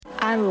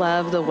I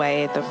love the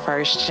way the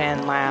First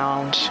Gen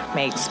Lounge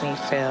makes me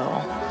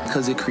feel.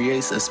 Because it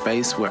creates a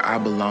space where I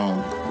belong.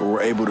 Where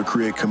we're able to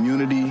create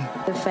community.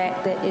 The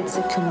fact that it's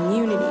a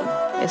community.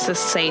 It's a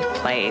safe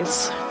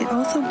place. It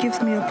also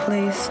gives me a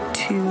place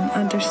to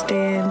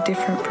understand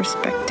different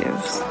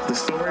perspectives. The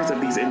stories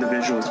of these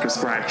individuals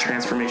prescribe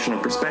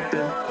transformational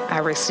perspective. I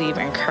receive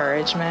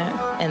encouragement,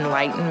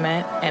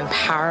 enlightenment,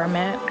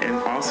 empowerment. And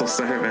also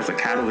serve as a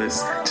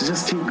catalyst to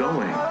just keep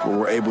going. Where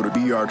we're able to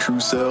be our true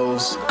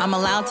selves. I'm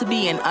allowed to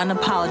be an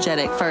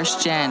unapologetic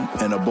First Gen.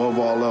 And above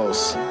all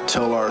else,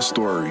 tell our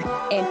story.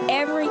 And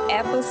every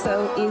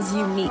episode is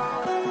unique.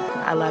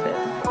 I love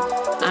it.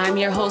 I'm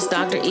your host,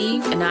 Dr.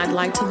 Eve, and I'd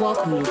like to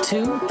welcome you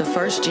to the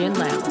First Gen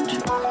Lounge.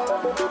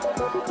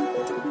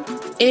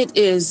 It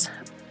is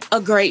a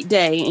great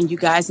day, and you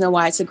guys know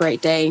why it's a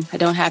great day. I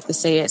don't have to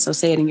say it, so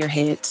say it in your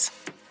heads.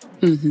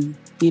 You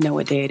know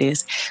what day it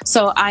is.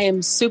 So I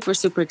am super,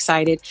 super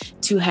excited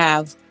to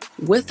have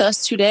with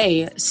us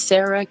today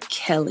Sarah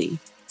Kelly.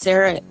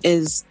 Sarah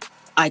is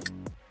like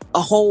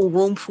a whole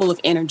room full of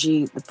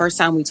energy. The first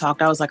time we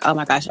talked, I was like, oh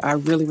my gosh, I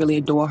really, really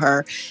adore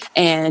her.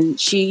 And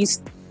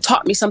she's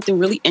taught me something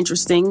really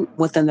interesting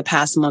within the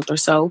past month or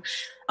so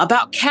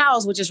about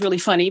cows, which is really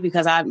funny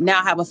because I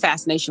now have a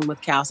fascination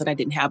with cows that I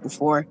didn't have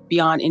before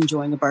beyond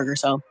enjoying a burger.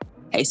 So,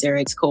 hey, Sarah,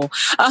 it's cool.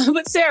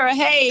 But Sarah,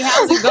 hey,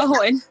 how's it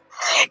going?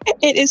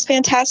 It is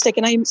fantastic.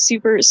 And I'm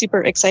super,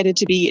 super excited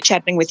to be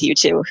chatting with you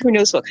too. Who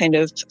knows what kind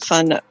of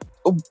fun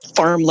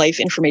farm life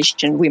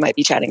information we might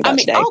be chatting about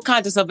today. All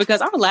kinds of stuff,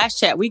 because our last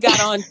chat, we got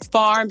on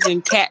farms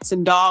and cats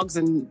and dogs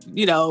and,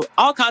 you know,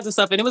 all kinds of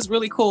stuff. And it was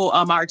really cool,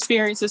 our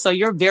experiences. So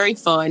you're very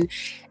fun.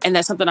 And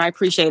that's something I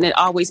appreciate. And it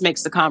always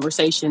makes the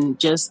conversation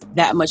just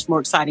that much more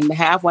exciting to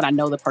have when I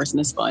know the person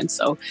is fun.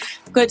 So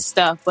good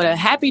stuff. But a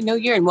happy new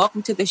year and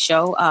welcome to the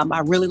show. I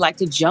really like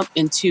to jump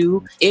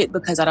into it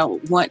because I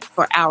don't want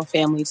for our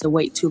family to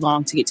wait too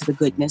long to get to the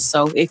goodness.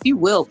 So if you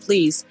will,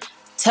 please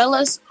tell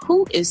us,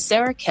 who is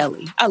Sarah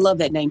Kelly? I love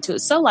that name too.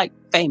 It's so like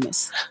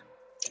famous.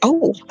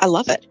 Oh, I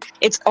love it.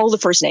 It's all the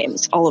first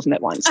names, all of them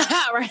at once.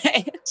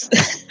 Right.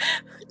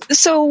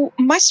 So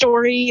my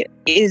story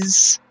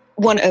is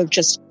one of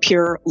just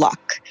pure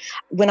luck.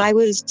 When I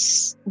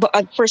was,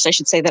 first I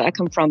should say that I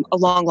come from a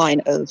long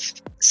line of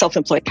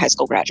self-employed high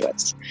school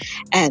graduates.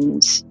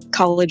 And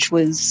college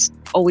was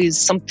always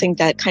something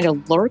that kind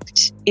of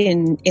lurked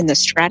in the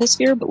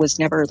stratosphere, but was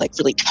never like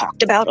really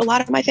talked about a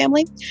lot of my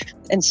family.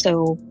 And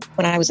so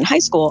when I was in high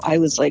school, I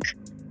was like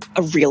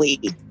a really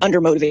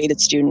undermotivated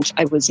student.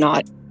 I was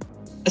not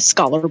a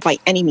scholar by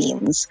any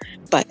means,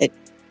 but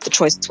the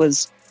choice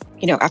was,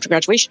 you know, after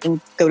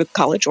graduation, go to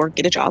college or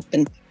get a job.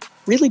 And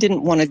really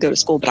didn't want to go to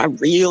school, but I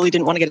really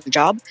didn't want to get a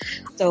job.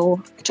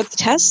 So I took the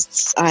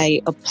tests, I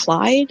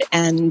applied,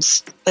 and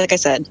like I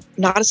said,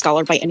 not a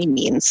scholar by any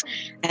means.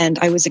 And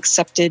I was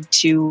accepted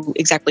to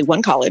exactly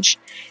one college,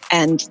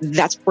 and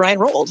that's where I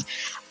enrolled.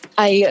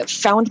 I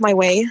found my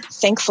way,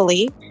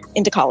 thankfully,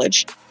 into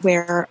college,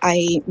 where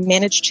I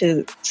managed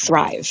to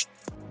thrive.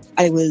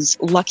 I was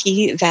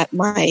lucky that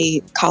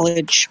my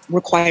college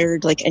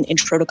required like an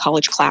intro to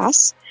college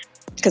class,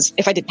 because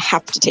if I didn't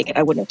have to take it,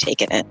 I wouldn't have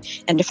taken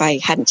it. And if I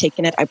hadn't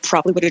taken it, I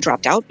probably would have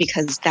dropped out,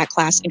 because that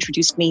class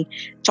introduced me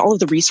to all of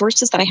the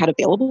resources that I had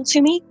available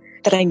to me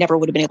that I never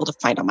would have been able to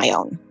find on my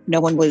own. No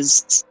one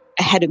was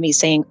ahead of me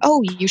saying,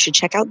 oh, you should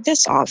check out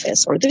this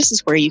office, or this is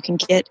where you can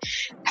get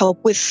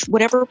help with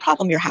whatever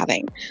problem you're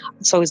having.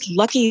 So I was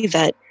lucky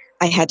that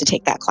I had to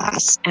take that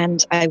class.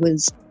 And I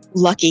was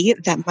lucky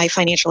that my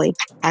financial aid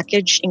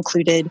package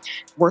included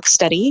work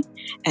study,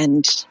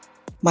 and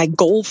my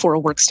goal for a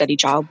work study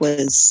job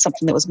was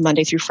something that was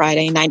Monday through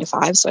Friday, 9 to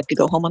 5, so I could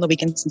go home on the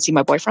weekends and see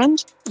my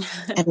boyfriend.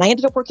 And I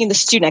ended up working in the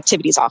student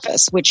activities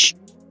office, which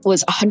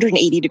was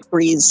 180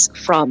 degrees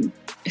from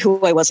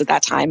who I was at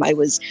that time. I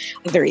was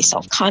a very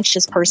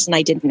self-conscious person.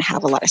 I didn't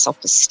have a lot of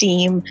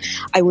self-esteem.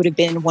 I would have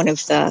been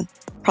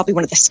probably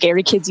one of the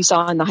scary kids you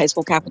saw in the high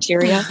school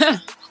cafeteria.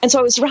 And so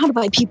I was surrounded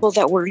by people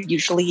that were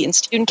usually in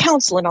student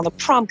council and on the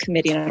prom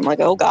committee. And I'm like,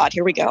 oh God,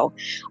 here we go.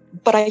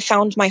 But I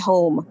found my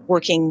home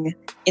working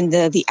in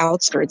the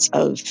outskirts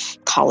of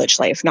college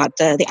life, not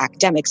the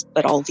academics,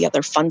 but all the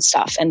other fun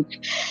stuff. And,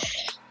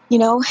 you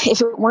know,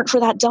 if it weren't for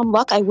that dumb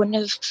luck, I wouldn't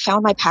have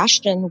found my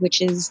passion,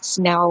 which is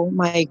now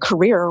my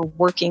career,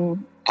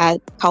 working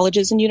at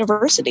colleges and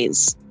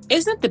universities.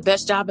 Isn't it the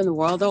best job in the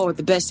world, though, or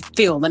the best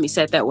field, let me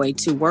say it that way,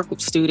 to work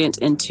with students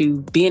and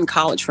to be in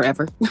college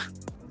forever?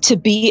 To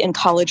be in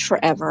college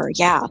forever,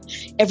 yeah.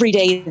 Every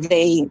day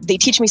they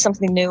teach me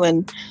something new,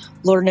 and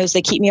Lord knows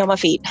they keep me on my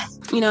feet.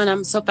 You know, and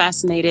I'm so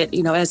fascinated,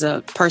 you know, as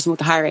a person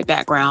with a higher ed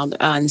background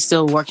and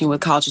still working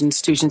with college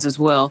institutions as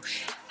well,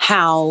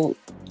 how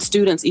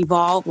students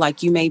evolve.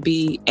 Like, you may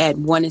be at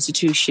one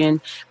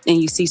institution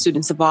and you see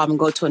students evolve and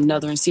go to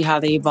another and see how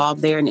they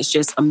evolve there. And it's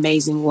just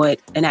amazing what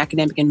an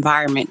academic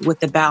environment with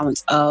the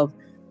balance of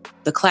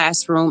the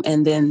classroom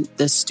and then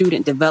the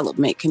student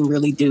development can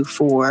really do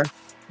for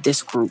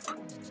this group.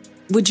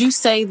 Would you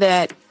say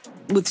that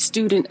with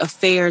student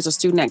affairs or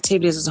student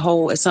activities as a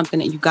whole, is something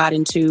that you got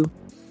into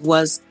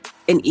was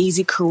an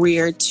easy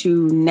career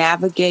to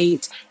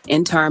navigate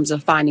in terms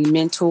of finding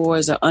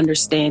mentors or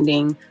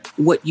understanding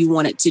what you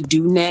wanted to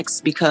do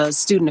next? Because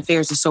student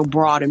affairs is so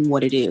broad in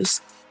what it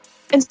is.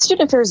 And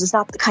student affairs is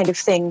not the kind of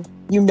thing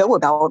you know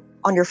about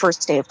on your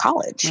first day of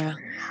college. Yeah.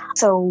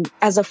 So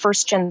as a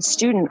first-gen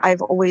student,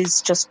 I've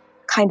always just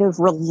kind of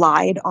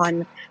relied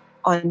on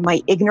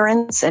my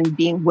ignorance and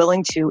being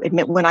willing to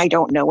admit when I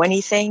don't know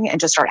anything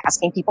and just start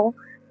asking people.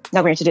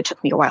 Now, granted, it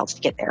took me a while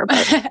to get there,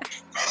 but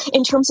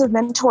in terms of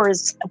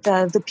mentors,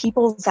 the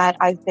people that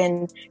I've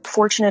been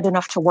fortunate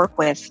enough to work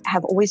with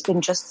have always been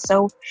just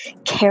so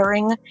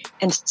caring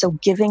and so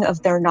giving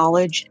of their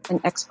knowledge and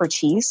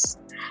expertise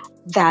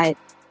that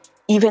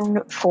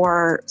even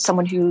for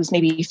someone who's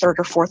maybe third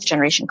or fourth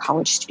generation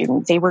college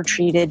student, they were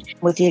treated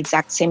with the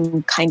exact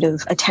same kind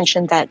of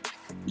attention that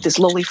this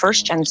lowly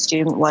first gen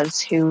student was,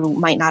 who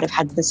might not have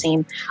had the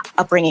same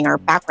upbringing or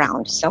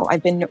background. So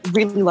I've been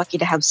really lucky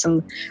to have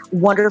some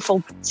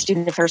wonderful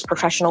student affairs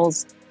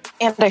professionals.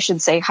 And I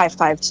should say high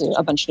five to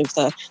a bunch of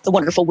the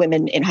wonderful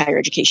women in higher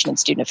education and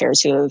student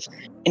affairs who have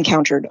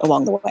encountered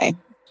along the way.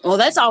 Well,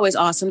 that's always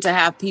awesome to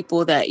have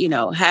people that,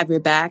 have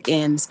your back,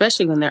 and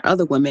especially when there are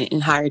other women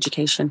in higher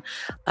education.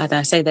 And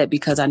I say that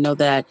because I know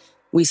that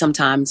we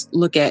sometimes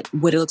look at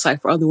what it looks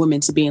like for other women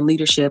to be in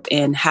leadership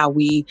and how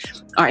we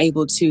are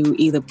able to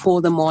either pull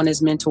them on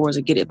as mentors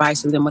or get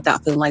advice from them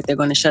without feeling like they're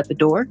going to shut the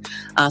door.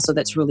 So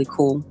that's really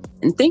cool.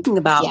 And thinking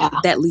about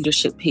that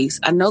leadership piece,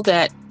 I know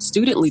that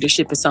student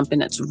leadership is something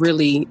that's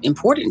really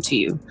important to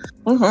you.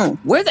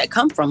 Mm-hmm. Where'd that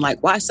come from?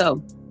 Like, why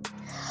so?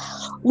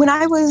 When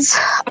I was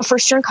a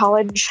first year in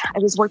college, I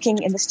was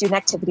working in the student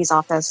activities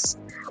office.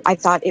 I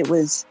thought it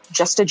was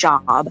just a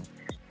job.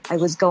 I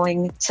was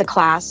going to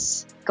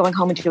class, going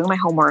home and doing my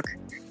homework.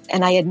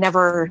 And I had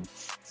never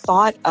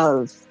thought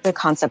of the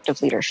concept of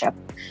leadership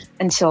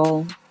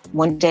until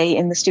one day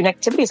in the student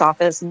activities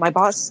office, my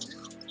boss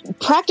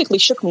practically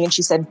shook me and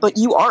she said, "But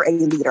you are a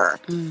leader."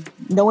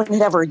 No one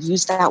had ever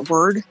used that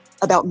word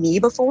about me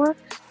before.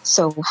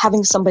 So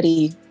having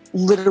somebody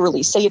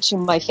literally say it to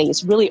my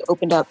face really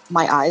opened up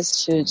my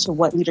eyes to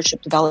what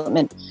leadership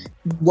development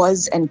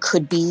was and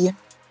could be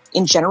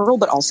in general,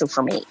 but also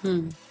for me.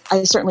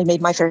 I certainly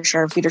made my fair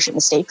share of leadership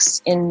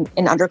mistakes in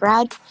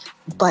undergrad,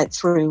 but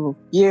through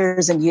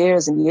years and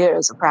years and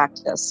years of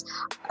practice,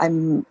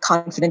 I'm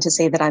confident to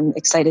say that I'm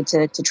excited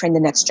to train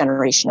the next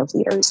generation of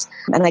leaders.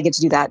 And I get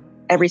to do that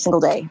every single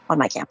day on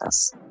my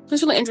campus.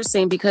 It's really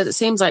interesting because it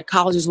seems like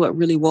college is what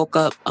really woke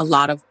up a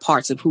lot of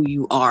parts of who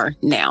you are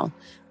now.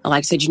 Like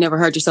I said, you never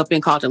heard yourself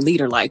being called a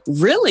leader. Like,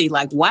 really?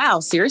 Like, wow,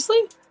 seriously?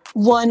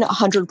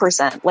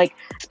 100%. Like,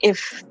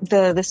 if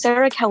the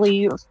Sarah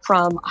Kelly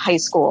from high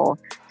school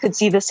could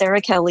see the Sarah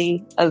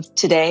Kelly of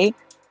today,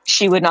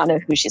 she would not know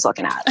who she's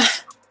looking at.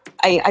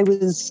 I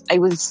was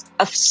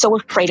so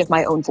afraid of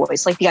my own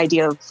voice. Like, the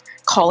idea of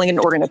calling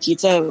and ordering a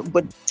pizza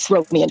would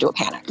throw me into a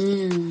panic.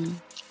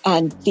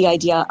 And the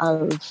idea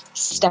of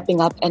stepping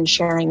up and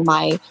sharing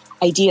my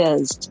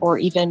ideas or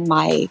even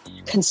my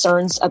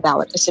concerns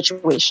about a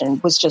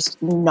situation was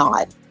just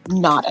not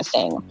a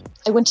thing.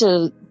 I went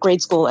to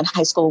grade school and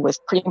high school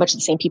with pretty much the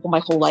same people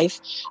my whole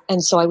life.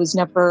 And so I was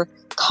never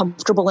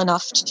comfortable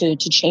enough to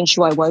change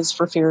who I was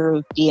for fear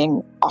of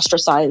being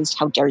ostracized.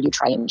 How dare you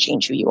try and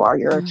change who you are?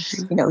 You're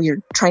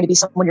trying to be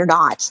someone you're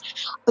not.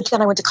 But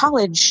then I went to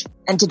college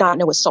and did not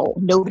know a soul.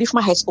 Nobody from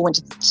my high school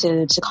went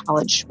to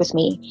college with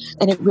me.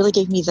 And it really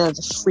gave me the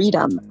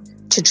freedom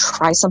to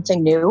try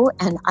something new.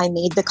 And I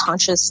made the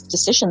conscious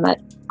decision that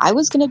I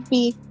was going to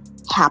be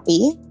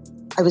happy.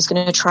 I was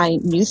going to try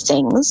new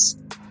things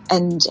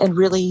and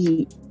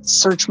really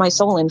search my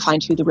soul and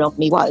find who the real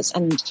me was.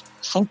 And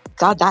thank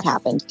God that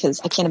happened,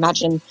 because I can't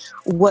imagine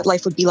what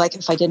life would be like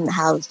if I didn't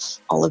have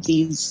all of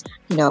these,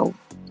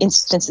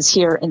 instances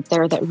here and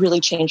there that really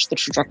changed the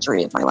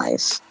trajectory of my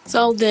life.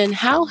 So then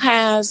how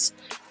has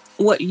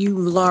what you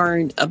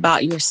learned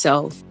about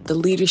yourself, the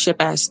leadership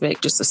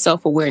aspect, just the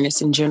self-awareness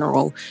in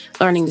general,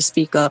 learning to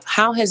speak up,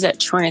 how has that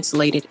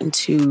translated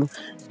into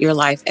your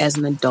life as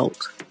an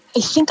adult? I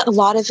think a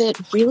lot of it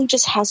really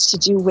just has to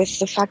do with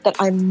the fact that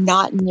I'm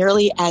not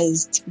nearly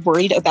as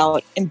worried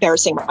about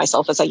embarrassing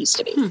myself as I used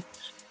to be.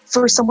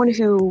 For someone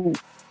who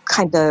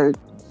kind of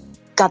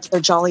got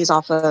their jollies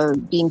off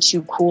of being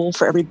too cool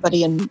for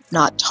everybody and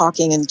not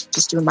talking and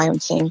just doing my own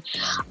thing,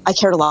 I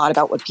cared a lot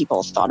about what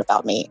people thought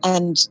about me.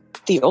 And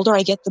the older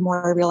I get, the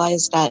more I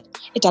realize that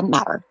it doesn't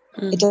matter.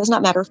 It does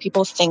not matter if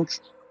people think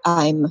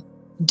I'm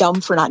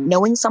dumb for not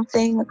knowing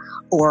something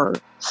or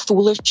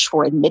foolish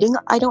for admitting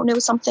I don't know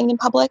something in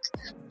public,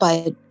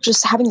 but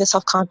just having the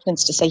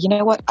self-confidence to say, you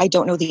know what, I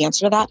don't know the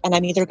answer to that, and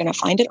I'm either going to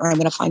find it or I'm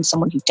going to find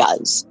someone who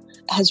does,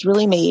 has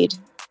really made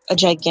a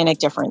gigantic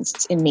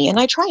difference in me. And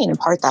I try and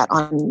impart that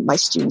on my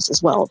students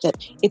as well, that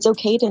it's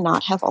okay to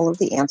not have all of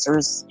the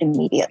answers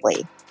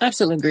immediately. I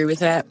absolutely agree with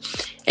that.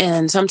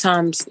 And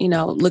sometimes,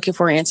 looking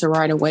for an answer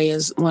right away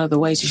is one of the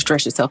ways you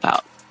stress yourself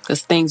out,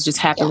 because things just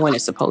happen when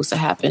it's supposed to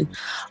happen.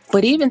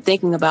 But even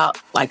thinking about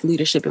like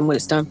leadership and what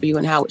it's done for you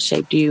and how it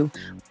shaped you,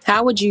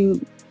 how would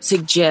you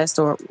suggest,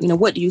 or,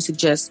 what do you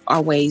suggest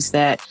are ways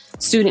that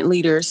student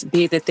leaders,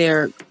 be it that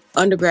they're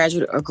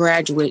undergraduate or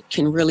graduate,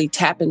 can really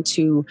tap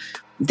into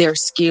their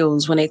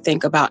skills when they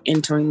think about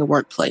entering the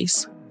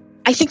workplace?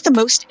 I think the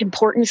most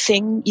important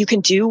thing you can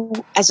do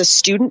as a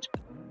student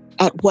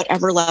at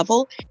whatever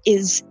level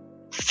is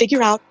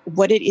figure out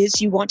what it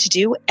is you want to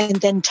do and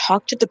then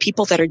talk to the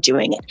people that are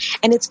doing it.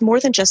 And it's more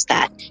than just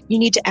that. You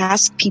need to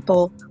ask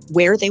people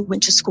where they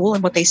went to school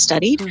and what they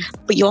studied,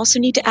 but you also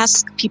need to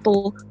ask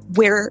people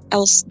where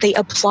else they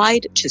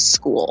applied to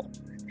school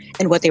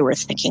and what they were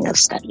thinking of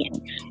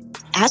studying.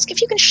 Ask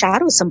if you can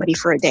shadow somebody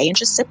for a day and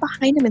just sit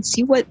behind them and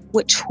see what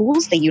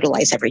tools they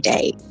utilize every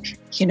day.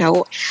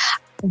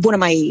 One of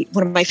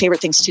my favorite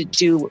things to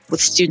do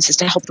with students is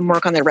to help them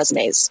work on their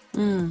resumes.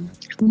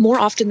 More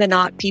often than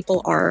not,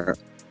 people are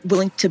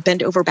willing to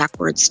bend over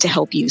backwards to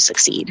help you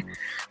succeed.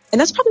 And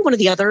that's probably one of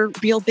the other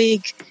real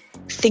big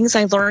things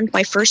I learned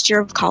my first year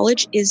of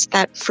college, is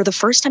that for the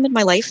first time in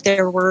my life,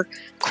 there were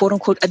quote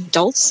unquote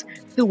adults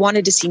who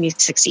wanted to see me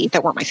succeed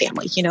that weren't my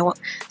family.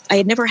 I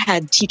had never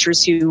had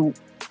teachers who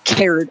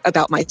cared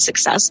about my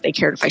success. They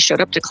cared if I showed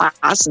up to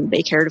class, and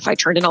they cared if I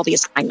turned in all the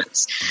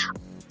assignments.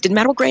 Didn't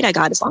matter what grade I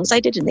got, as long as I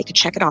did, and they could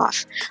check it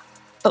off.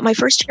 But my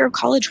first year of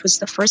college was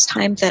the first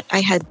time that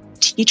I had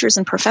teachers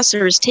and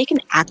professors take an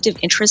active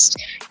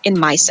interest in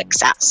my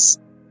success.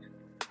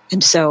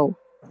 And so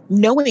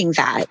knowing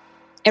that,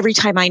 every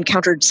time I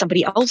encountered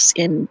somebody else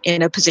in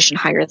a position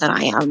higher than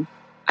I am,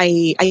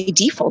 I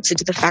defaulted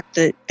to the fact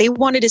that they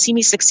wanted to see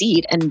me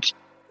succeed and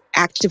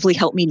actively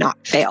help me not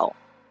fail.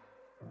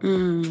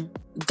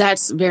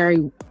 That's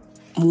very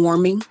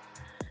warming,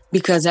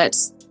 because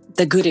that's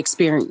the good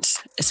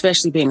experience,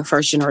 especially being a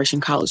first-generation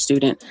college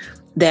student,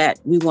 that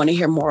we want to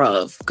hear more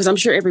of. Because I'm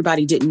sure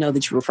everybody didn't know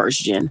that you were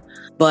first-gen,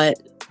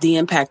 but the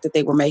impact that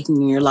they were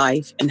making in your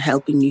life and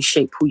helping you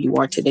shape who you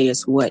are today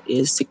is what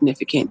is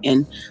significant,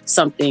 and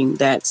something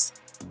that's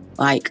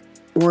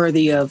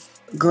worthy of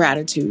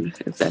gratitude,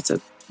 if that's a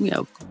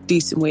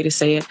decent way to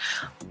say it.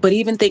 But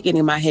even thinking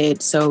in my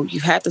head, so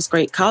you've had this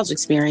great college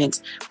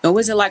experience. What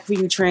was it like for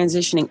you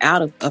transitioning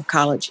out of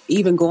college,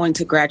 even going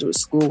to graduate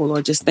school,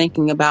 or just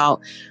thinking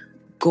about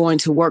going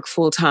to work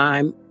full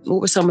time?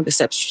 What were some of the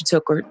steps you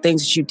took or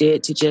things that you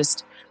did to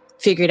just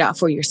figure it out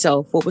for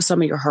yourself? What were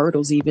some of your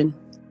hurdles even?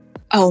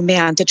 Oh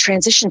man, the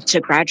transition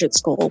to graduate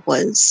school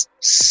was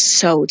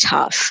so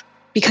tough.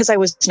 Because I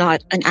was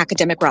not an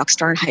academic rock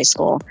star in high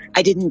school,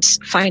 I didn't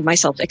find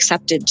myself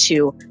accepted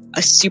to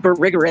a super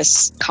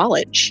rigorous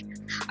college.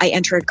 I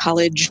entered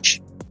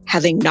college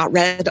having not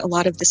read a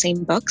lot of the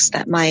same books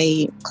that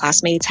my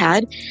classmates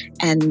had.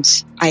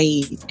 And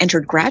I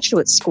entered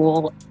graduate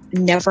school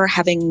never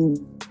having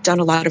done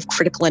a lot of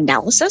critical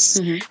analysis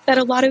that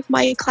a lot of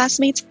my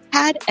classmates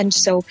had. And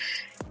so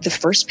the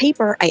first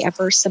paper I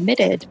ever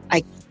submitted,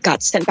 I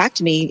got sent back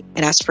to me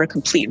and asked for a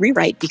complete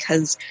rewrite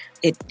because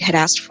it had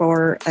asked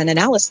for an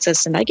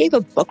analysis, and I gave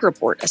a book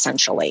report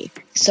essentially.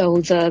 So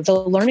the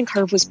learning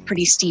curve was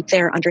pretty steep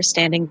there.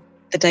 Understanding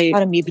the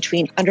dichotomy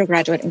between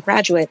undergraduate and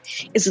graduate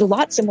is a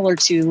lot similar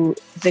to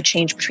the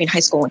change between high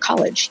school and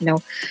college.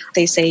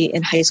 They say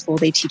in high school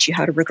they teach you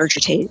how to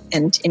regurgitate,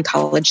 and in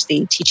college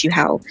they teach you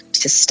how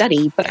to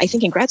study. But I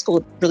think in grad school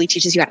it really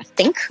teaches you how to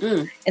think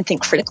and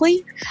think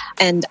critically.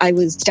 And I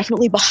was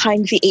definitely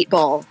behind the 8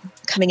 ball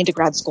coming into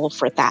grad school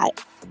for that.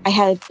 I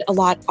had a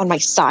lot on my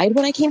side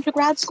when I came to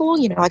grad school.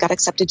 I got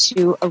accepted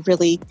to a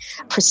really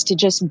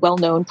prestigious,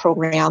 well-known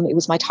program. It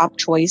was my top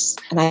choice,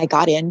 and I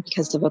got in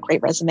because of a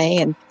great resume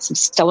and some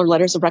stellar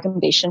letters of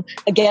recommendation.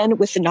 Again,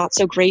 with the not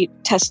so great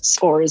test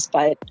scores,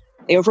 but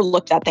they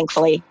overlooked that,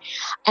 thankfully.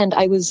 And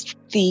I was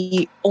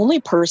the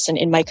only person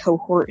in my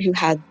cohort who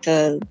had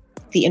the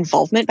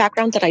involvement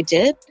background that I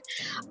did.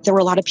 There were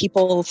a lot of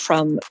people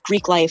from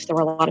Greek life. There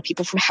were a lot of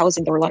people from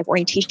housing. There were a lot of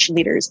orientation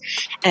leaders.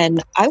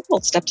 And I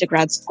waltzed up to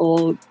grad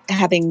school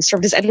having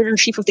served as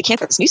editor-in-chief of the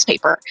campus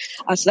newspaper.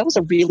 So that was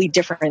a really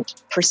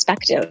different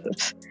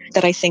perspective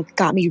that I think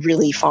got me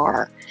really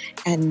far.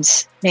 And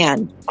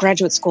man,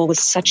 graduate school was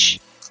such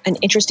an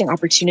interesting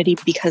opportunity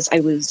because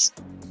I was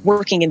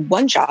working in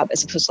one job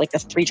as opposed to the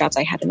 3 jobs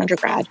I had in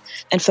undergrad,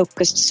 and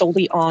focused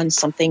solely on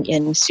something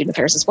in student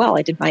affairs as well.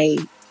 I did my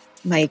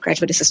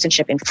graduate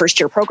assistantship in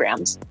first-year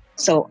programs.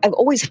 So I've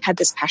always had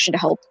this passion to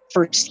help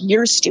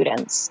first-year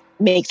students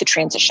make the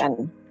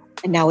transition.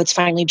 And now it's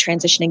finally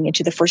transitioning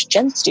into the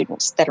first-gen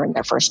students that are in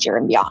their first year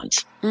and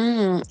beyond.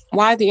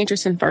 Why the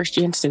interest in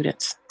first-gen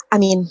students? I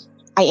mean,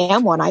 I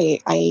am one.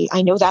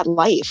 I know that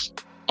life.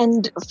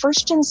 And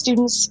first-gen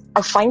students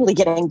are finally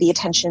getting the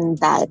attention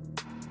that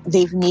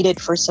they've needed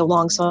for so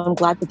long. So I'm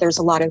glad that there's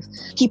a lot of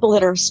people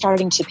that are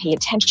starting to pay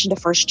attention to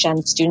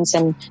first-gen students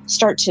and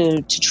start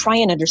to try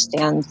and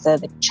understand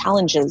the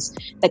challenges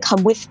that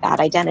come with that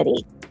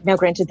identity. Now,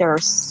 granted, there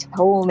are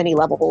so many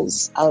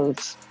levels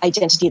of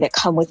identity that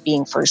come with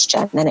being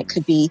first-gen, and it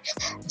could be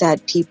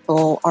that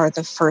people are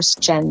the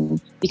first-gen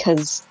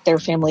because their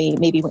family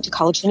maybe went to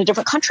college in a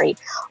different country,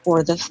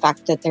 or the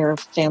fact that their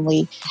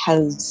family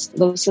has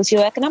low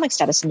socioeconomic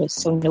status, and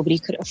so nobody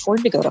could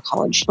afford to go to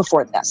college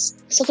before this.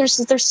 So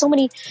there's so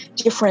many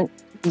different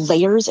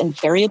layers and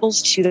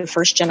variables to the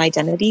first gen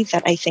identity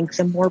that I think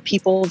the more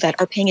people that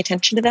are paying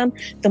attention to them,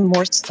 the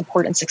more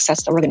support and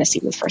success that we're going to see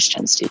with first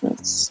gen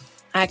students.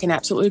 I can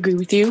absolutely agree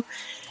with you.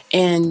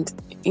 And,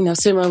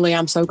 similarly,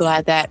 I'm so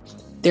glad that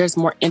there's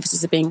more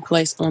emphasis being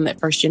placed on that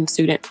first gen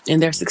student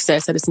and their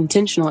success, that it's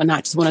intentional and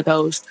not just one of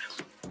those,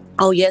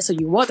 oh, yeah, so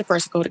you want the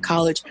first to go to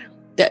college,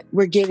 that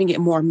we're giving it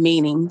more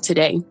meaning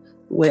today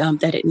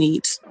that it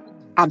needs.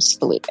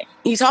 Absolutely.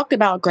 You talked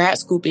about grad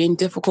school being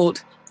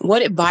difficult.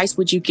 What advice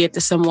would you give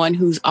to someone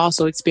who's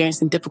also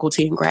experiencing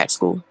difficulty in grad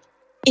school?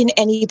 In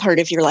any part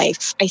of your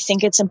life, I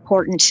think it's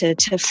important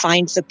to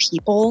find the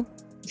people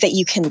that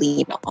you can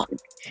lean on.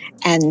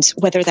 And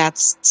whether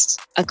that's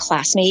a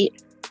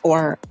classmate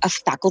or a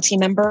faculty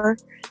member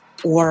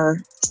or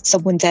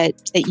someone that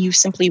you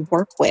simply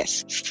work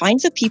with, find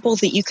the people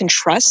that you can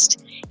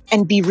trust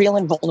and be real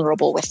and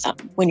vulnerable with them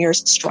when you're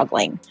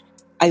struggling.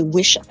 I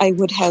wish I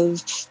would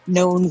have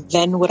known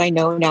then what I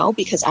know now,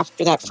 because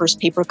after that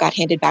first paper got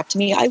handed back to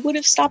me, I would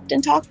have stopped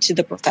and talked to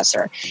the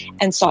professor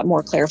and sought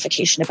more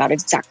clarification about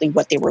exactly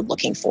what they were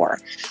looking for.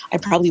 I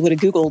probably would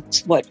have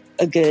Googled what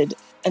a good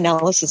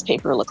analysis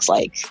paper looks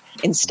like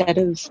instead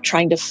of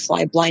trying to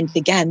fly blind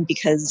again,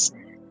 because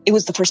it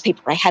was the first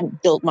paper. I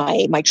hadn't built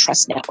my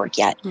trust network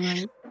yet.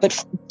 Mm-hmm.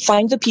 But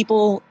find the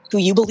people who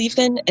you believe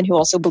in and who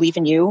also believe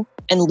in you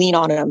and lean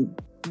on them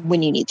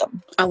when you need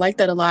them. I like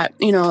that a lot.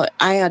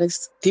 I had a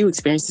few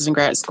experiences in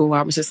grad school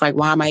where I was just like,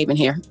 why am I even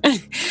here?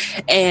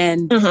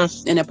 And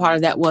a part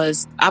of that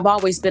was I've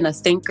always been a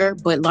thinker,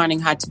 but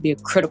learning how to be a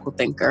critical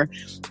thinker.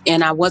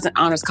 And I wasn't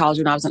honors college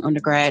when I was an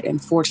undergrad.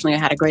 And fortunately, I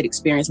had a great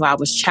experience where I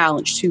was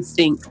challenged to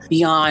think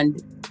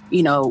beyond,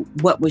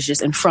 what was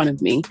just in front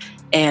of me.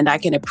 And I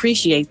can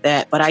appreciate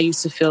that. But I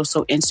used to feel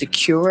so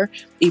insecure,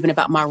 even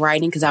about my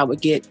writing, because I would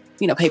get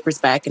papers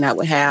back and I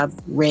would have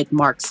red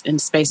marks in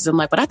spaces. I'm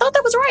like, but I thought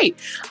that was right.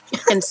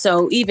 And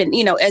so even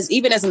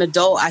as an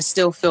adult, I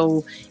still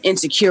feel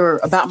insecure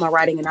about my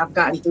writing, and I've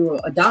gotten through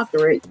a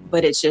doctorate,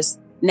 but it's just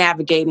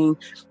navigating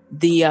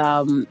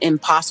the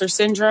imposter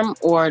syndrome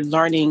or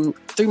learning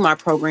through my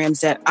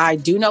programs that I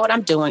do know what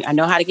I'm doing. I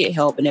know how to get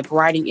help. And if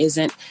writing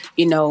isn't,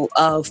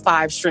 of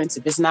 5 strengths,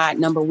 if it's not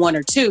number 1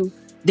 or 2,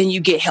 then you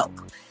get help.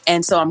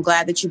 And so I'm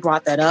glad that you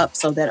brought that up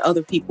so that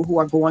other people who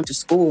are going to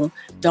school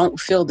don't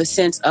feel the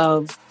sense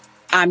of,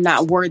 I'm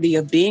not worthy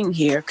of being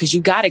here, because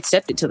you got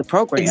accepted to the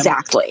program.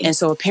 Exactly. And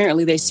so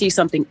apparently they see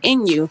something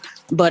in you.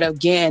 But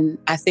again,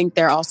 I think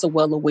they're also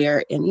well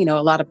aware in,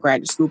 a lot of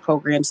graduate school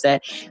programs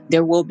that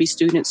there will be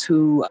students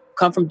who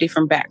come from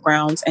different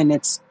backgrounds. And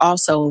it's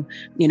also,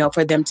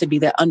 for them to be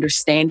that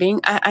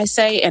understanding, I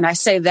say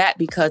that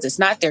because it's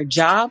not their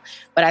job,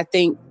 but I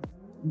think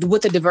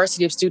with the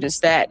diversity of students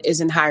that is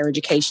in higher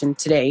education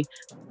today,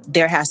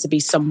 there has to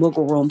be some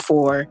wiggle room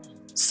for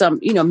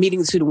some, meeting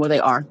the student where they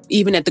are,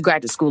 even at the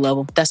graduate school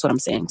level. That's what I'm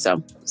saying.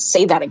 So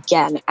say that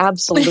again.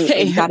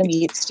 Absolutely. You got to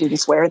meet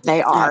students where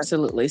they are.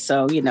 Absolutely.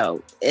 So,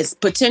 its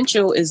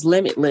potential is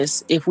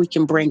limitless if we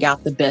can bring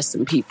out the best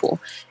in people.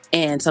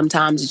 And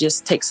sometimes it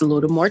just takes a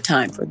little more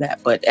time for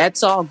that, but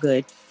that's all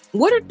good.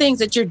 What are things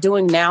that you're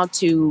doing now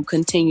to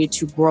continue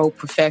to grow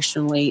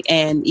professionally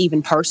and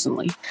even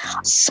personally?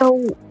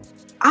 So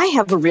I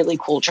have a really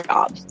cool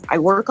job. I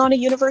work on a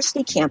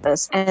university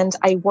campus, and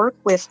I work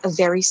with a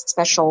very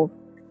special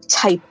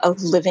type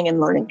of living and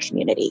learning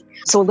community.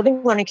 So a living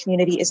and learning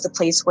community is the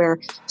place where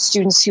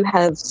students who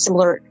have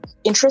similar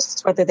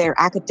interests, whether they're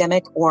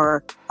academic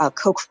or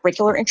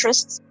co-curricular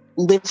interests,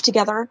 live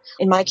together.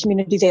 In my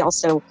community, they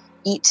also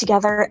eat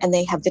together and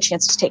they have the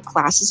chance to take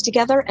classes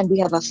together. And we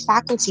have a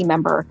faculty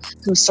member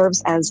who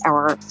serves as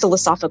our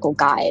philosophical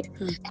guide.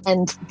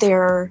 And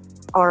there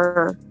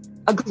are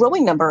a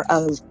growing number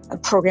of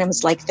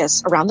programs like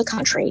this around the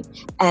country.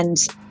 And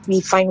we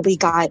finally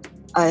got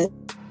an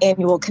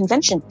annual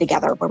convention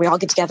together where we all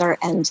get together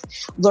and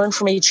learn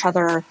from each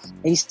other,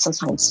 maybe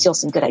sometimes steal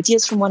some good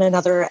ideas from one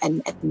another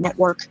and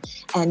network.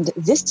 And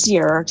this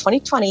year,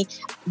 2020,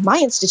 my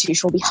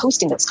institution will be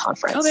hosting this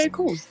conference. Oh, very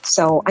cool.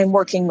 So I'm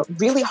working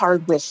really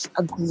hard with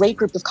a great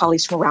group of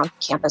colleagues from around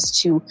campus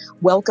to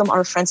welcome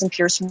our friends and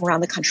peers from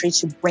around the country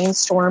to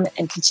brainstorm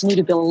and continue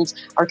to build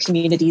our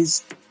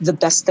communities the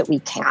best that we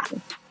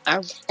can.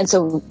 And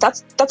so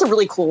that's a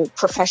really cool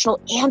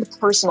professional and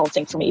personal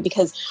thing for me,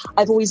 because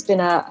I've always been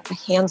a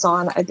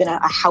hands-on, I've been a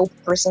how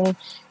person,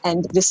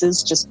 and this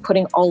is just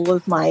putting all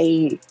of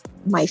my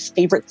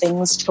favorite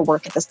things to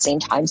work at the same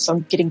time. So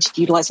I'm getting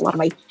to utilize a lot of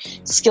my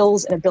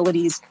skills and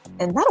abilities,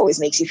 and that always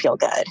makes you feel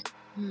good.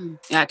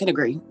 Yeah, I can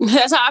agree.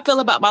 That's how I feel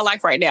about my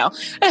life right now.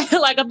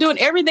 Like I'm doing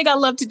everything I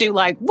love to do.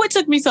 Like, what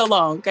took me so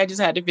long? I just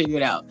had to figure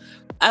it out.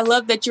 I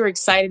love that you're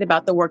excited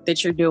about the work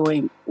that you're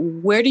doing.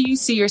 Where do you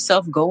see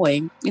yourself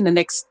going in the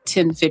next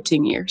 10,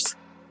 15 years?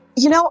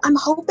 I'm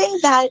hoping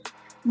that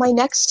my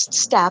next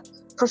step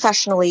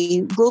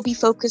professionally will be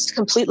focused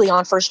completely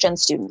on first-gen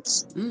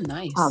students.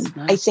 Nice.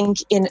 I think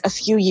in a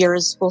few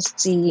years, we'll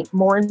see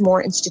more and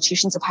more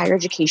institutions of higher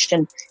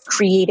education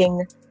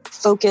creating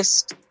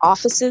focused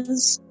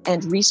offices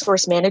and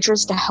resource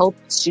managers to help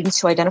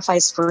students who identify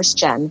as first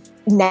gen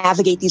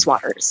navigate these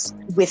waters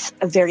with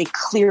a very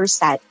clear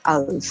set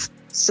of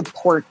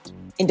support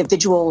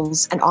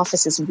individuals and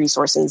offices and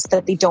resources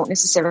that they don't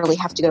necessarily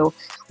have to go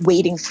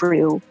wading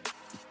through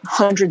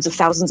hundreds of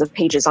thousands of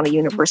pages on a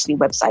university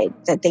website,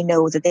 that they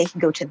know that they can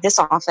go to this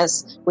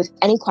office with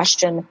any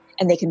question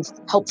and they can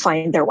help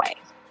find their way.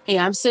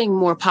 Yeah, I'm seeing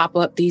more pop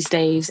up these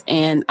days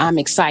and I'm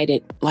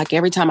excited. Like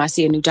every time I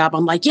see a new job,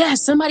 I'm like,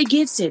 yes, somebody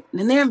gets it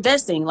and they're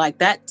investing. Like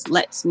that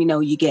lets me know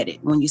you get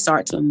it when you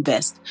start to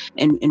invest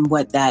in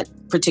what that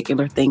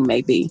particular thing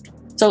may be.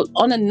 So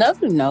on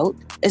another note,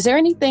 is there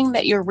anything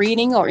that you're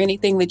reading or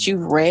anything that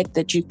you've read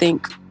that you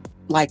think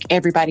like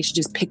everybody should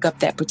just pick up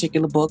that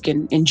particular book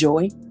and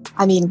enjoy?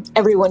 I mean,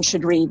 everyone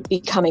should read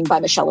Becoming by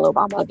Michelle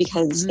Obama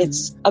because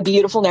it's a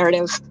beautiful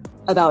narrative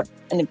about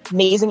an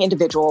amazing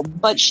individual,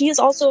 but she is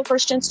also a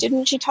first-gen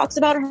student. She talks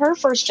about her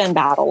first-gen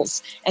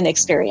battles and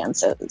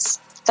experiences.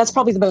 That's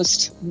probably the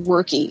most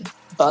worky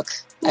book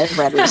I've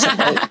read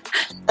recently.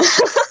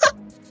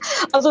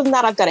 Other than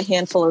that, I've got a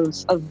handful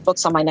of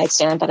books on my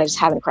nightstand that I just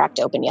haven't cracked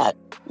open yet.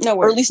 No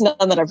worries. Or at least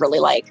none that I've really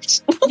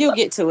liked. You'll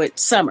get to it.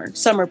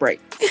 Summer break.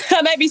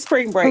 Maybe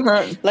spring break.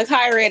 Like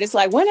higher ed, it's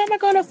like, when am I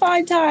going to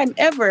find time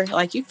ever?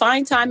 Like you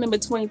find time in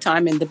between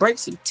time and the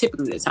breaks are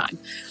typically the time.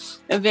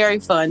 Very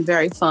fun,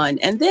 very fun.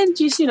 And then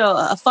just,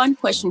 a fun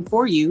question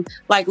for you,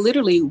 like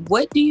literally,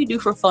 what do you do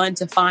for fun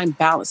to find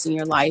balance in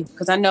your life?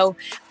 Because I know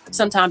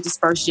sometimes as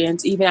first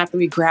gens, even after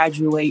we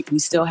graduate, we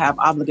still have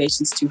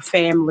obligations to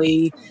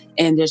family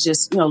and there's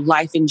just,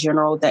 life in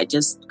general that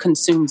just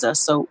consumes us.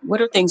 So what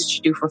are things that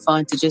you do for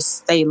fun to just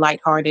stay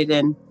lighthearted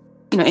and,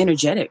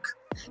 energetic?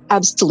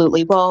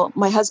 Absolutely. Well,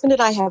 my husband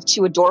and I have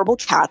 2 adorable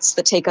cats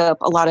that take up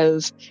a lot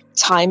of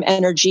time,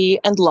 energy,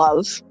 and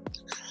love.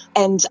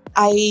 And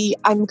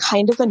I'm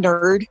kind of a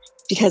nerd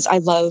because I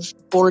love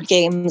board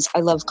games,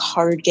 I love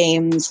card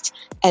games,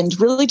 and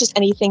really just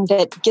anything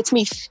that gets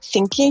me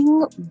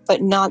thinking,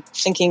 but not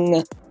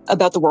thinking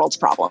about the world's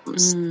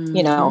problems.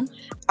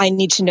 I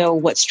need to know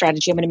what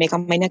strategy I'm going to make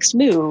on my next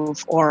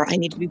move, or I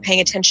need to be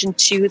paying attention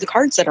to the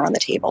cards that are on the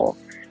table.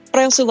 But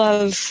I also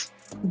love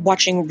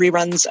watching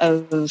reruns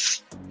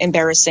of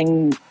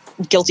embarrassing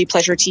guilty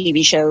pleasure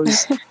TV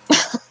shows.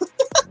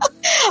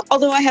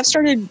 Although I have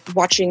started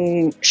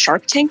watching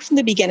Shark Tank from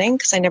the beginning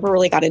because I never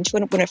really got into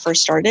it when it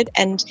first started.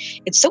 And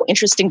it's so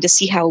interesting to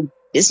see how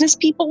business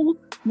people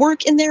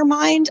work in their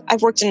mind.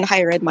 I've worked in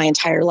higher ed my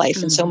entire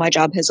life. And so my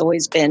job has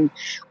always been,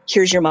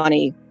 here's your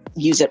money,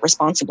 use it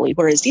responsibly.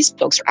 Whereas these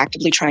folks are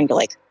actively trying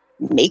to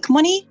make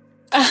money.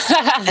 And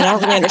I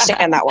don't really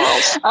understand that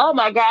world. Oh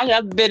my gosh,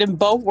 I've been in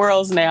both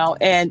worlds now.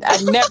 And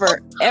I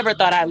never, ever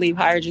thought I'd leave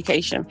higher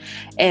education.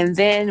 And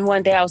then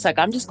one day I was like,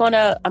 I'm going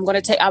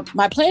to take,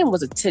 my plan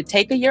was to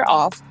take a year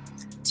off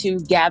to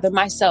gather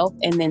myself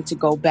and then to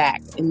go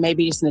back and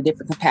maybe just in a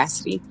different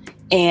capacity.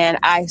 And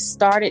I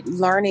started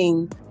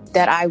learning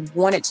that I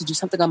wanted to do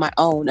something on my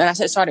own. And I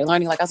started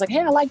learning, I was like, hey,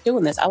 I like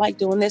doing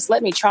this.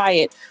 Let me try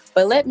it.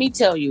 But let me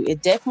tell you,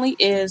 it definitely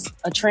is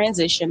a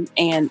transition.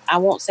 And I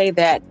won't say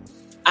that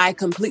I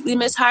completely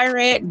miss higher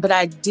ed, but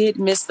I did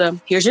miss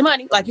here's your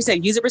money. Like you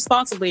said, use it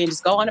responsibly and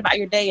just go on about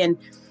your day and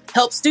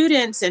help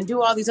students and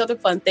do all these other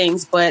fun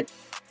things. But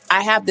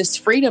I have this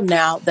freedom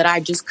now that I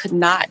just could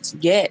not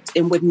get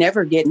and would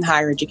never get in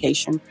higher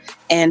education.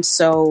 And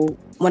so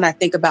when I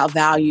think about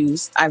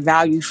values, I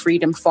value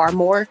freedom far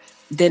more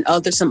than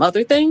some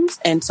other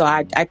things. And so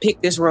I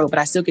picked this road, but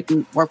I still get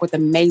to work with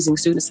amazing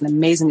students and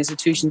amazing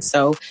institutions.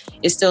 So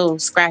it still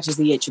scratches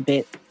the itch a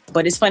bit.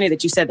 But it's funny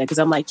that you said that because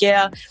I'm like,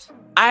 yeah,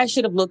 I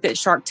should have looked at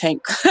Shark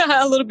Tank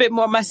a little bit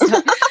more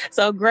myself.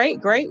 So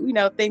great,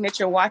 thing that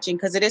you're watching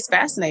because it is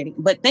fascinating.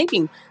 But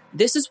thinking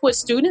this is what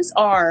students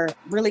are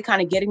really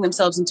kind of getting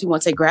themselves into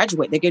once they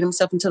graduate. They're getting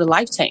themselves into the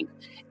life tank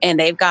and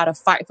they've got to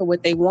fight for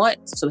what they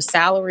want. So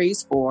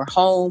salaries, for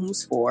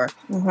homes, for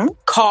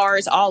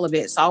cars, all of it.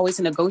 It's always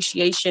a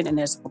negotiation and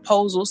there's a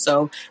proposal.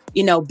 So,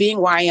 being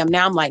where I am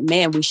now, I'm like,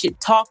 man, we should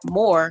talk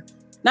more,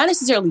 not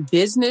necessarily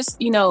business,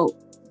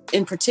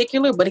 in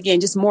particular, but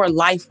again, just more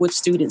life with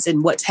students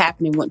and what's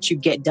happening once you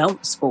get done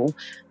with school,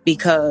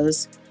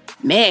 because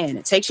man,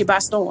 it takes you by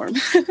storm.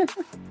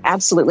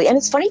 Absolutely. And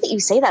it's funny that you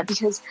say that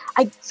because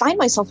I find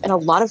myself in a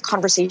lot of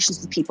conversations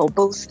with people,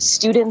 both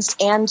students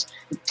and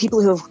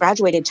people who have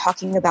graduated,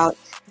 talking about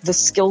the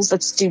skills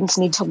that students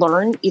need to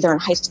learn either in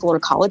high school or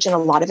college. And a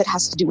lot of it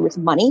has to do with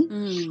money.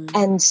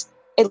 And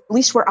at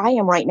least where I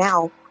am right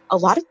now, a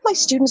lot of my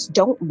students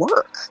don't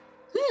work.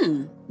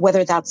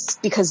 Whether that's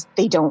because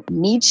they don't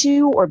need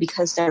to or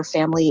because their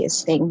family is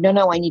saying,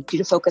 no, I need you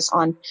to focus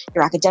on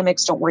your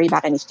academics. Don't worry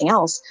about anything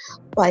else.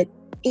 But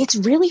it's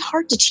really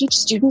hard to teach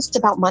students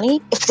about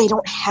money if they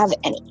don't have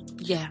any.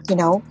 Yeah.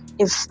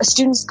 If a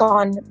student's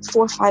gone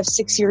 4, 5,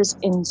 6 years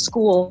in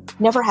school,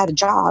 never had a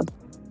job,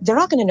 they're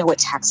not going to know what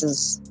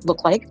taxes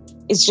look like.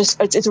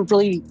 It's a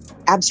really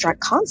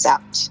abstract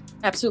concept.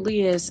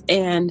 Absolutely is.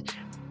 And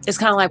it's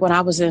kind of like when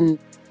I was in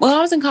Well, I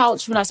was in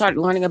college when I started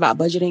learning about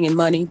budgeting and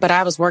money, but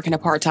I was working a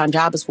part-time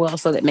job as well.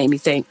 So that made me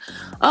think,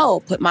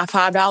 oh, put my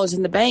 $5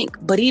 in the bank.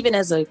 But even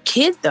as a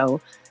kid,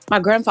 though, my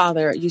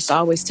grandfather used to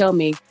always tell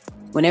me,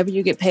 whenever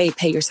you get paid,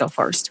 pay yourself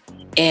first.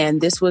 And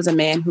this was a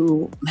man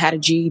who had a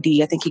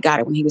GED. I think he got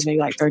it when he was maybe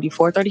like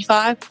 34,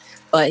 35,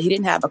 but he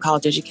didn't have a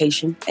college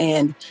education.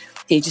 And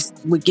he just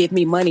would give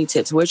me money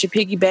tips. Where's your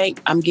piggy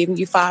bank? I'm giving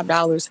you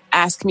 $5.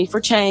 Ask me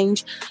for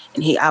change.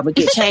 And I would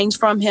get change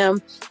from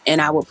him. And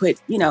I would put,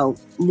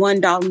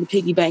 $1 in the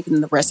piggy bank,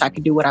 and the rest I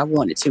could do what I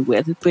wanted to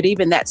with. But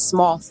even that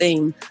small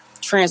thing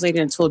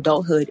translated into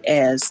adulthood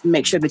as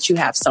make sure that you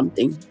have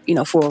something,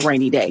 for a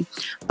rainy day.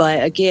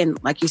 But again,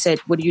 like you said,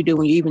 what do you do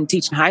when you even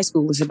teach in high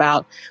school? It's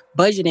about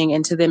budgeting.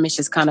 And to them, it's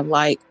just kind of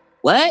like,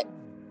 what?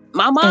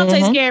 My mom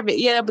takes care of it.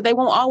 Yeah, but they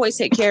won't always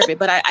take care of it.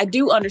 But I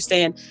do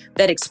understand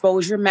that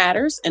exposure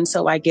matters. And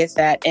so I get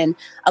that. And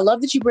I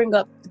love that you bring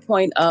up the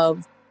point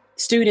of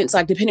students,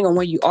 like depending on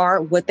where you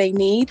are, what they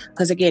need.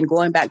 Because again,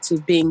 going back to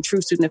being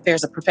true student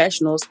affairs of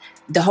professionals,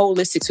 the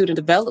holistic student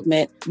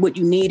development, what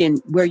you need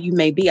and where you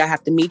may be, I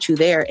have to meet you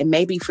there. And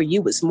maybe for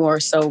you, it's more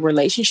so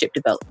relationship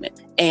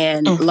development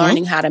and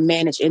learning how to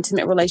manage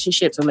intimate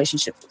relationships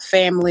with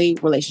family,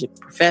 relationships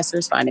with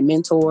professors, finding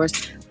mentors.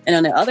 And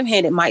on the other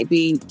hand, it might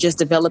be just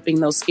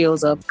developing those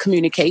skills of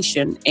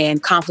communication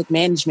and conflict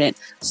management.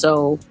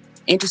 So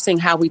interesting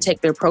how we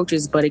take the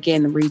approaches. But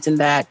again, the reason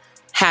that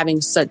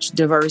having such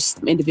diverse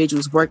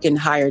individuals work in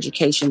higher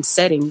education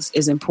settings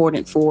is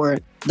important for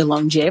the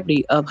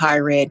longevity of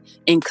higher ed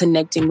in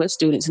connecting with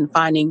students and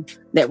finding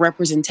that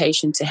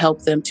representation to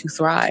help them to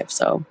thrive.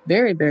 So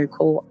very, very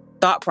cool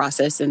thought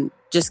process. And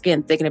just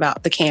again, thinking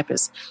about the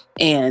campus.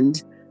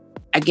 And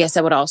I guess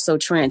that would also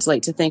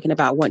translate to thinking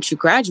about once you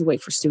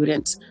graduate for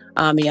students.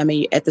 I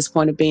mean, at this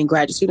point of being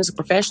graduate students or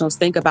professionals,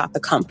 think about the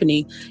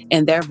company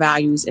and their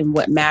values and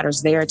what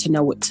matters there to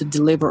know what to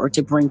deliver or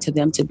to bring to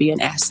them to be an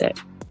asset.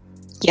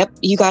 Yep.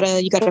 You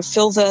gotta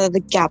fill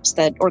the gaps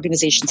that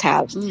organizations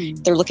have.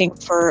 They're looking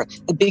for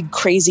a big,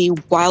 crazy,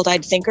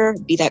 wild-eyed thinker.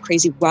 Be that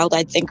crazy,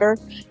 wild-eyed thinker.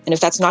 And if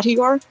that's not who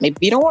you are, maybe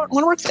you don't want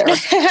to work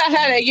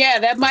there. Yeah,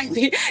 that might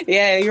be.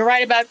 Yeah, you're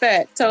right about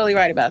that. Totally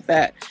right about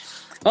that.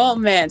 Oh,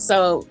 man.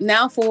 So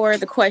now for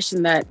the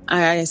question that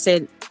I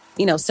said,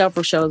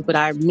 several shows, but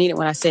I mean it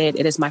when I said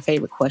it is my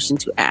favorite question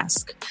to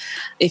ask.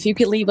 If you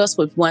could leave us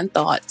with one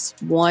thought,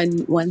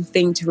 one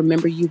thing to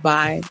remember you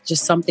by,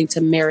 just something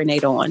to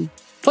marinate on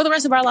for the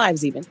rest of our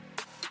lives even,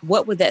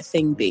 what would that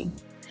thing be?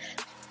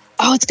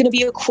 Oh, it's going to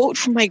be a quote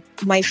from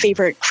my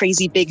favorite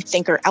crazy big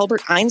thinker,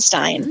 Albert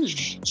Einstein.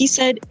 He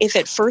said, if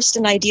at first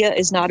an idea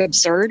is not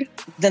absurd,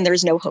 then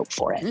there's no hope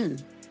for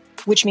it.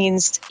 Which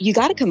means you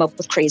got to come up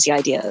with crazy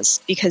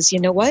ideas because you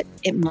know what?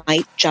 It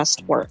might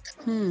just work.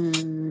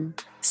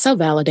 So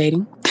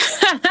validating.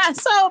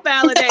 So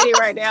validating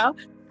right now.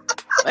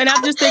 And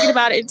I'm just thinking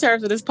about it in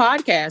terms of this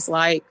podcast.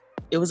 Like,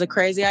 it was a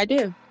crazy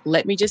idea.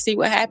 Let me just see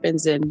what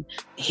happens. And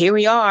here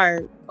we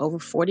are over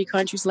 40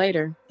 countries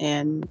later.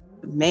 And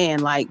man,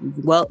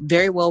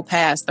 very well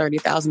past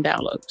 30,000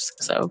 downloads.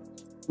 So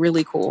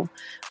really cool.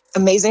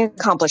 Amazing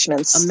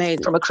accomplishments.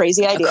 Amazing. From a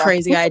crazy idea. A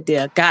crazy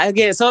idea. God,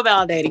 again, so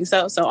validating.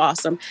 So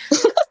awesome.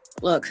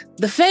 Look,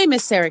 the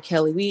famous Sarah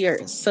Kelly, we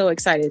are so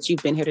excited that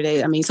you've been here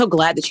today. I mean, so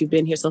glad that you've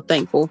been here. So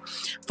thankful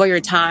for your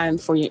time,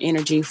 for your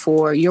energy,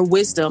 for your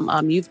wisdom.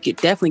 You've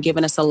definitely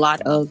given us a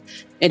lot of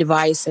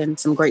advice and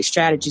some great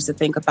strategies to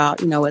think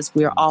about, as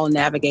we're all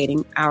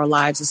navigating our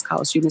lives as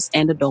college students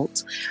and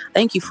adults.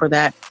 Thank you for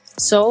that.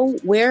 So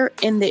where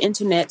in the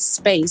internet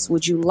space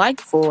would you like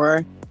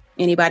for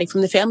anybody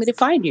from the family to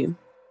find you?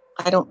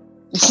 I don't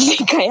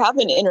think I have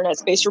an internet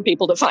space for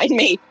people to find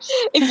me.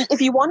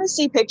 If you want to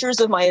see pictures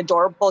of my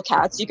adorable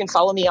cats, you can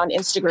follow me on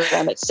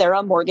Instagram at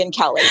Sarah Morgan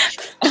Kelly.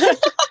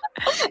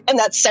 And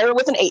that's Sarah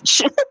with an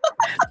H.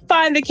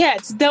 Find the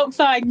cats. Don't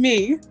find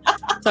me.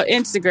 So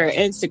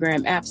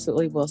Instagram,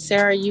 absolutely. Well,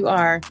 Sarah, you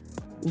are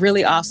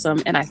really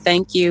awesome. And I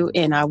thank you.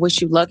 And I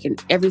wish you luck in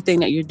everything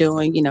that you're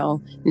doing,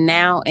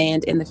 now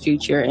and in the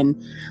future.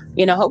 And,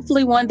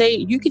 hopefully one day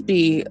you could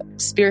be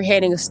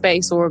spearheading a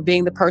space or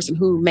being the person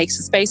who makes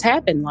the space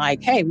happen.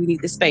 Like, hey, we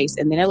need this space.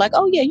 And then they're like,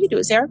 oh, yeah, you do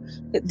it, Sarah.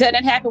 Doesn't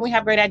that happen? We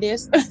have great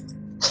ideas.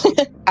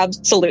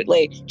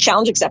 Absolutely.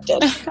 Challenge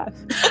accepted.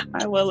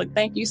 I will. Look,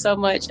 thank you so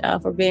much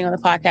for being on the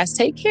podcast.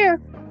 Take care.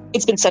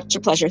 It's been such a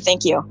pleasure.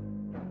 Thank you.